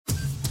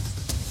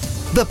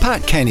The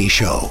Pat Kenny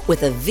Show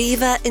with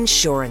Aviva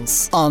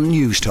Insurance on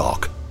News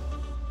Talk.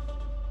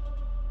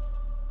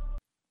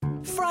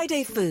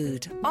 Friday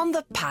food on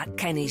The Pat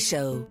Kenny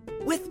Show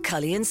with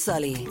Cully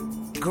Sully.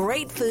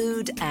 Great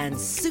food and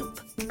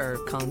super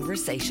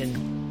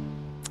conversation.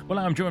 Well,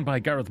 I'm joined by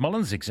Gareth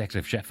Mullins,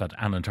 Executive Chef at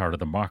Anantara,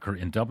 the Marker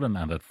in Dublin,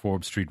 and at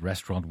Forbes Street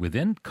Restaurant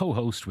within,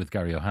 co-host with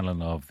Gary O'Hanlon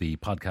of the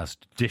podcast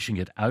Dishing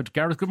It Out.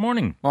 Gareth, good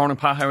morning. Morning,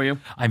 Pat. How are you?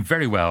 I'm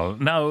very well.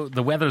 Now,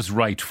 the weather's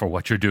right for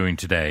what you're doing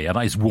today. A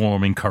nice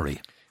warming curry.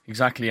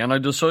 Exactly. And I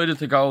decided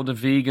to go the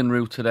vegan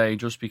route today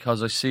just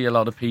because I see a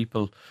lot of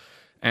people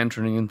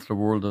entering into the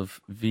world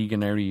of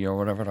veganary or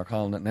whatever they're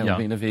calling it now,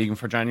 being a vegan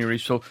for January.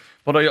 So,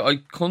 but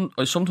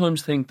I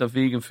sometimes think that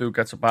vegan food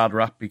gets a bad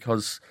rap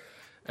because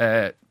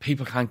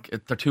people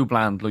they're too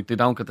bland, like they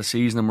don't get the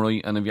seasoning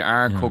right, and if you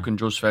are cooking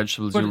just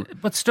vegetables,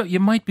 you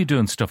might be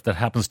doing stuff that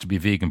happens to be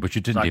vegan, but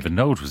you didn't even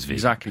know it was vegan.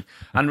 Exactly.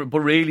 But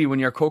really, when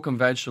you're cooking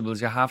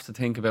vegetables, you have to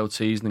think about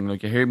seasoning.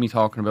 Like, you hear me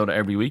talking about it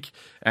every week,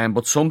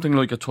 but something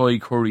like a Thai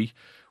curry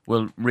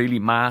will really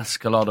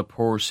mask a lot of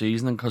poor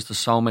seasoning because there's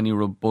so many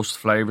robust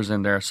flavours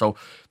in there. So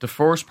the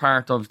first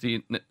part of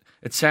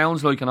it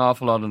sounds like an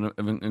awful lot of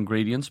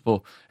ingredients,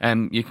 but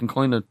you can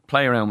kind of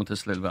play around with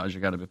this a little bit as you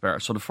get a bit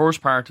better. So the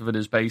first part of it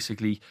is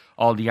basically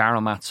all the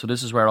aromats. So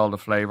this is where all the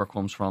flavour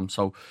comes from.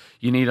 So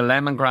you need a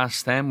lemongrass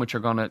stem, which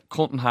you're going to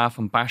cut in half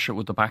and bash it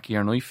with the back of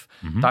your knife.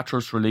 Mm-hmm. That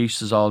just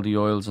releases all the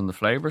oils and the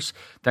flavours.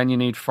 Then you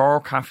need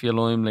 4 kaffir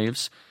lime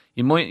leaves.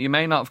 You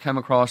may not have come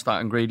across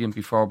that ingredient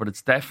before, but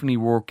it's definitely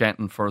worth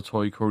getting for a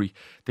Thai curry.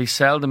 They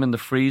sell them in the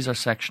freezer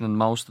section in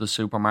most of the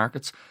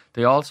supermarkets.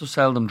 They also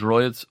sell them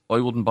dried. I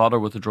wouldn't bother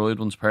with the dried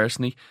ones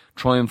personally.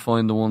 Try and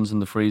find the ones in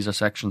the freezer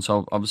section.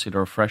 So obviously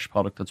they're a fresh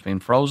product that's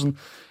been frozen.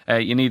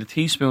 You need a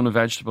teaspoon of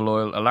vegetable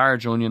oil, a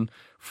large onion,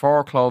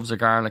 4 cloves of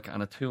garlic,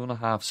 and a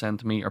 2.5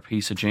 centimetre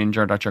piece of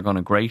ginger that you're going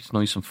to grate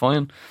nice and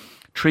fine.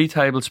 3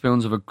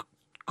 tablespoons of a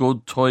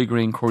good Thai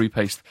green curry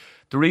paste.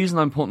 The reason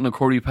I'm putting a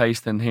curry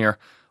paste in here,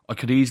 I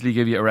could easily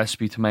give you a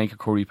recipe to make a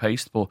curry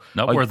paste, but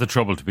not worth the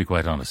trouble, to be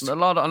quite honest.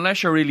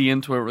 Unless you're really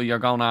into it, you're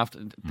going after,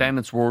 then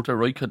it's worth it,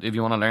 right? If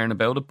you want to learn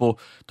about it. But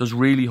there's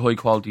really high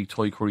quality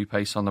Thai curry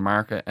paste on the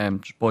market.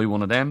 Just buy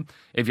one of them.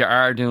 If you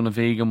are doing a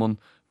vegan one,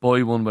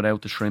 buy one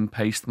without the shrimp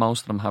paste.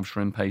 Most of them have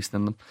shrimp paste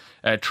in them.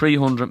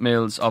 300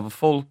 mils of a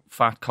full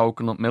fat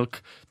coconut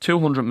milk,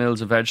 200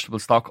 mils of vegetable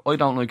stock. I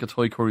don't like a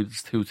Thai curry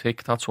that's too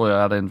thick. That's why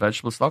I add in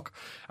vegetable stock.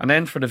 And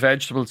then for the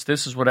vegetables,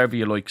 this is whatever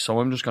you like. So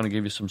I'm just going to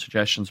give you some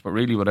suggestions, but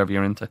really whatever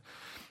you're into.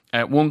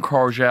 1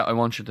 courgette, I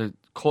want you to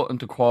cut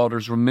into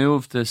quarters,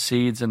 remove the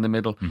seeds in the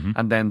middle,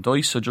 and then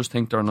dice. So just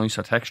think they're a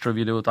nicer texture if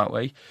you do it that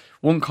way.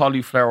 1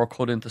 cauliflower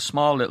cut into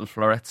small little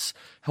florets.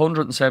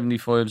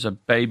 175s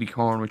of baby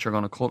corn, which you're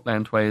going to cut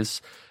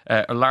lengthways.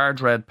 A large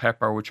red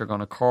pepper, which you're going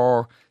to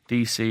core,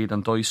 de-seed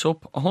and dice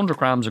up. 100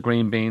 grams of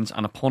green beans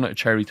and a punnet of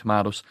cherry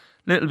tomatoes.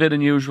 Little bit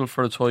unusual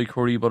for a Thai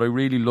curry, but I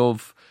really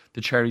love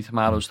the cherry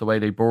tomatoes, the way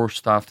they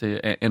burst after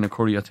in a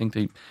curry. I think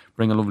they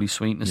bring a lovely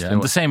sweetness to and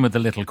it. The same with the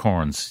little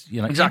corns.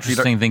 Exactly.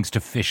 Interesting things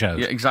to fish out.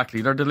 Yeah,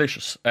 exactly. They're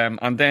delicious.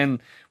 And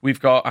then we've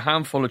got a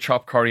handful of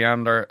chopped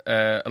coriander,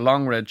 a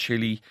long red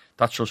chilli,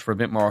 that's just for a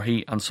bit more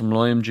heat, and some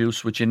lime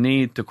juice, which you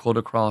need to cut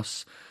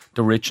across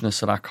the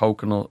richness of that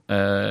coconut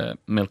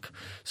milk.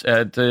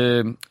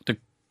 The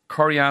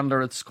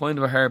coriander, it's kind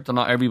of a herb that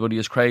not everybody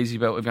is crazy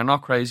about. If you're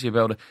not crazy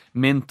about it,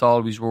 mint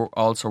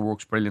also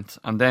works brilliant.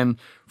 And then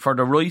for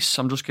the rice,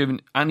 I'm just giving,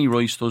 any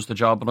rice does the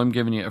job, but I'm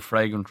giving you a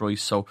fragrant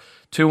rice. So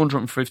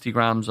 250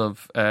 grams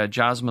of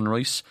jasmine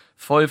rice,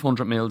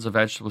 500 mils of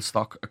vegetable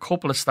stock, a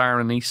couple of star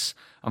anise,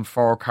 and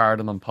 4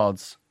 cardamom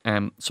pods.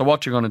 So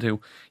what you're going to do,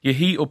 you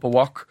heat up a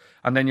wok,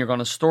 and then you're going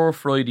to stir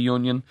fry the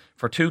onion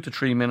for 2 to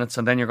 3 minutes,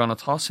 and then you're going to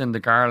toss in the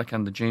garlic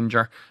and the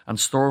ginger and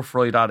stir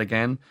fry that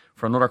again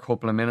for another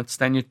couple of minutes.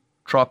 Then you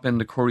drop in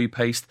the curry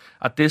paste.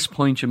 At this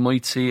point, you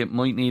might see it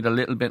might need a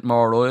little bit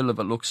more oil if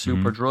it looks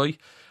super dry.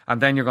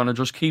 And then you're going to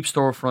just keep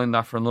stir frying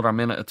that for another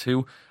minute or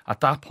 2.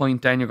 At that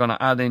point, then you're going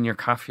to add in your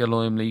kaffir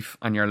lime leaf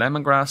and your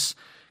lemongrass.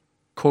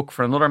 Cook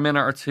for another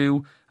minute or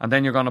 2, and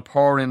then you're going to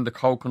pour in the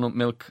coconut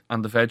milk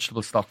and the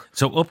vegetable stock.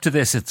 So up to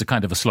this, it's a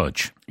kind of a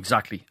sludge.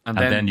 Exactly. And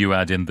then you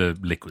add in the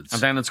liquids.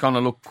 And then it's going to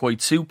look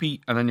quite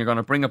soupy, and then you're going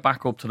to bring it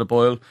back up to the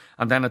boil.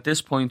 And then at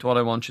this point, what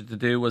I want you to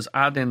do is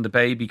add in the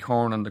baby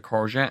corn and the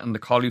courgette and the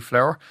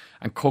cauliflower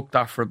and cook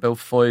that for about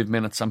 5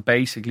 minutes. And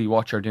basically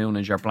what you're doing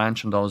is you're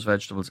blanching those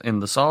vegetables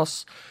in the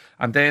sauce.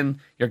 And then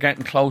you're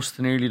getting close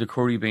to nearly the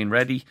curry being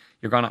ready.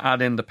 You're going to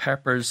add in the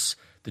peppers,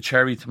 the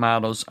cherry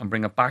tomatoes, and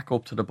bring it back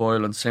up to the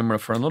boil and simmer it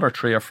for another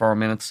 3 or 4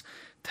 minutes.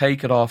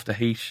 Take it off the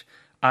heat,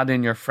 add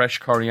in your fresh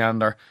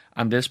coriander,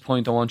 and at this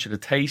point I want you to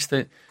taste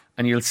it,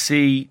 and you'll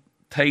see,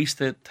 taste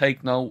it,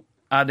 take note,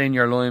 add in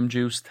your lime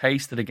juice,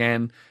 taste it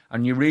again,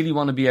 and you really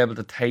want to be able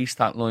to taste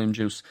that lime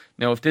juice.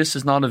 Now, if this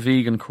is not a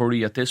vegan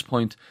curry at this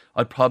point,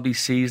 I'd probably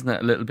season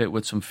it a little bit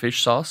with some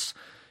fish sauce.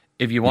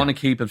 If you want to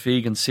keep it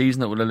vegan,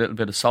 season it with a little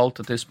bit of salt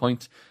at this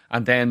point,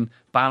 and then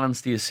balance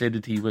the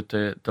acidity with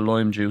the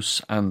lime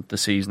juice and the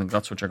seasoning.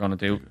 That's what you're going to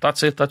do.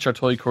 That's it. That's your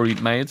Thai curry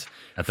made.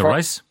 At the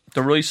rice?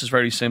 The rice is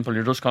very simple.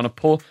 You're just going to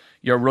put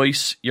your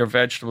rice, your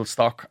vegetable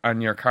stock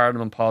and your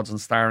cardamom pods and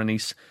star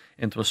anise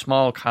into a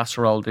small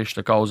casserole dish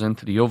that goes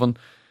into the oven.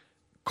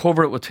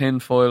 Cover it with tin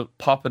foil,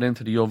 pop it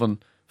into the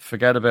oven,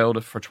 forget about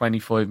it for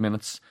 25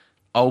 minutes,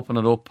 open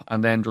it up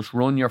and then just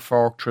run your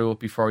fork through it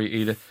before you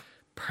eat it.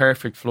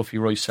 Perfect fluffy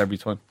rice every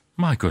time.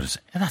 My goodness,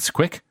 that's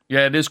quick.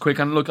 Yeah, it is quick.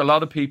 And look, a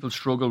lot of people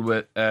struggle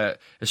with,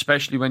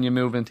 especially when you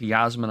move into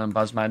jasmine and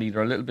basmati,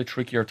 they're a little bit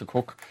trickier to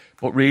cook.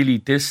 But really,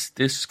 this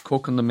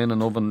cooking them in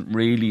an oven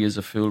really is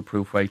a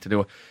foolproof way to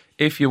do it.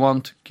 If you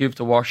want, give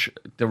the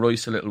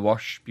rice a little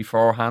wash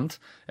beforehand.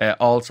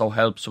 Also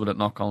helps with it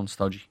not going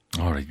stodgy.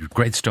 All right,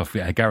 great stuff.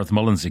 Gareth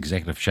Mullins,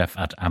 Executive Chef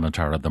at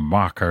Anantara, The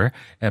Marker.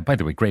 By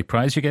the way, great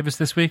prize you gave us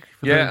this week.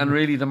 And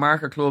really the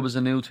Marker Club is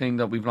a new thing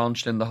that we've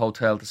launched in the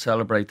hotel to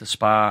celebrate the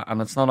spa.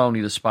 And it's not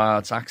only the spa,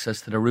 it's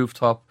access to the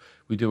rooftop.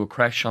 We do a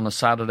creche on a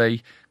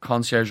Saturday.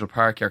 Concierge will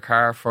park your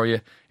car for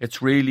you.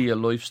 It's really a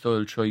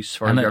lifestyle choice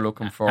for what you're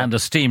looking for. And a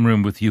steam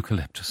room with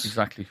eucalyptus.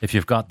 Exactly. If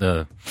you've got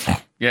the...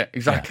 Yeah,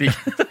 exactly.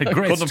 Yeah.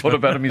 Great Couldn't put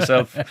it better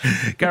myself.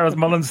 Gareth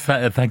Mullins,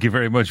 thank you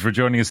very much for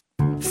joining us.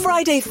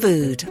 Friday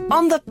Food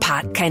on the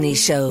Pat Kenny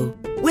Show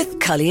with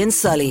Cully and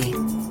Sully.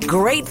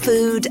 Great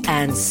food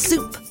and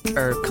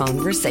super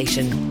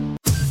conversation.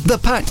 The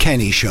Pat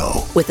Kenny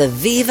Show. With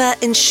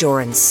Aviva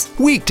Insurance.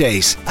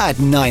 Weekdays at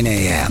 9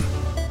 a.m.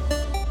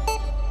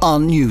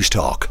 on News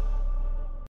Talk.